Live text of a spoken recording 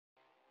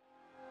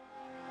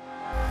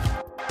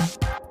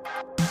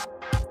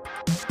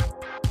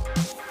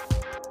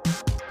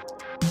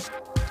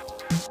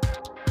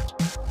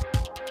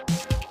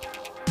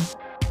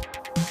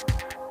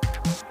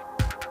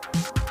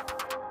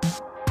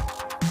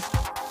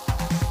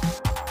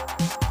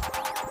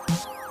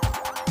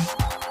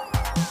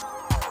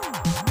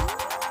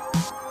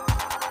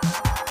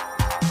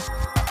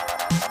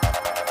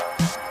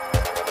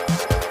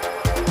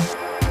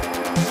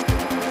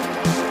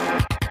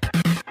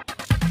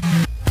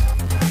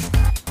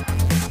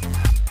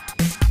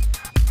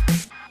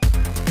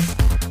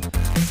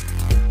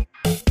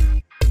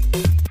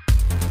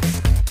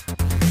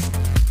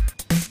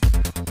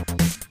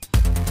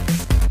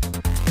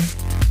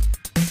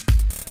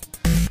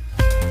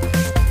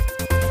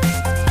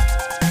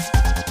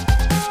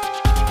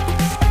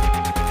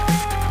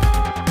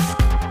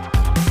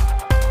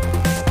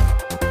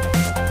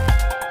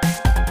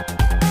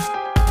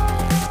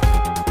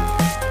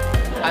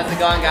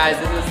going, guys?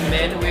 This is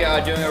Min. We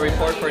are doing a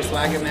report for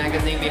Swagger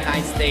Magazine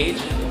behind stage.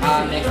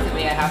 Next to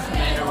me I have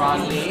Commander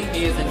Ron Lee.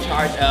 He is in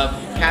charge of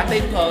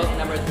Cafe Pose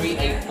number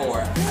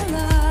 384.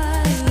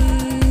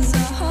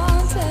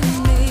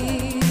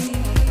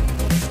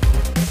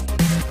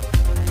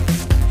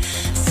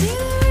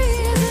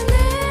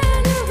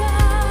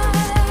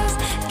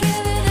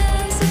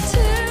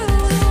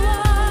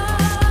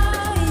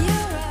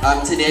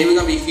 Today we're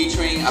going to be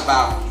featuring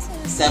about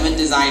 7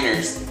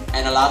 designers,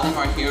 and a lot of them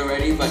are here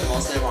already, but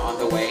most of them are on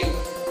the way.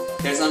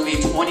 There's going to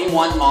be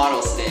 21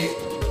 models today,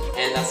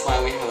 and that's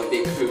why we have a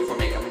big crew for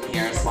Makeup in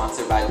Here,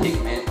 sponsored by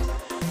Pigment.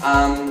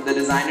 The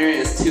designer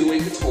is Two-Way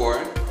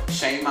Couture,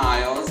 Shay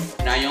Miles,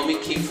 Naomi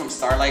King from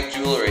Starlight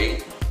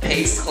Jewelry,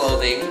 Pace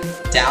Clothing,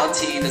 Dow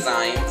T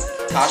Designs,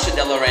 Tasha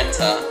De La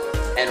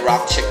Renta, and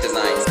Rock Chick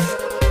Designs.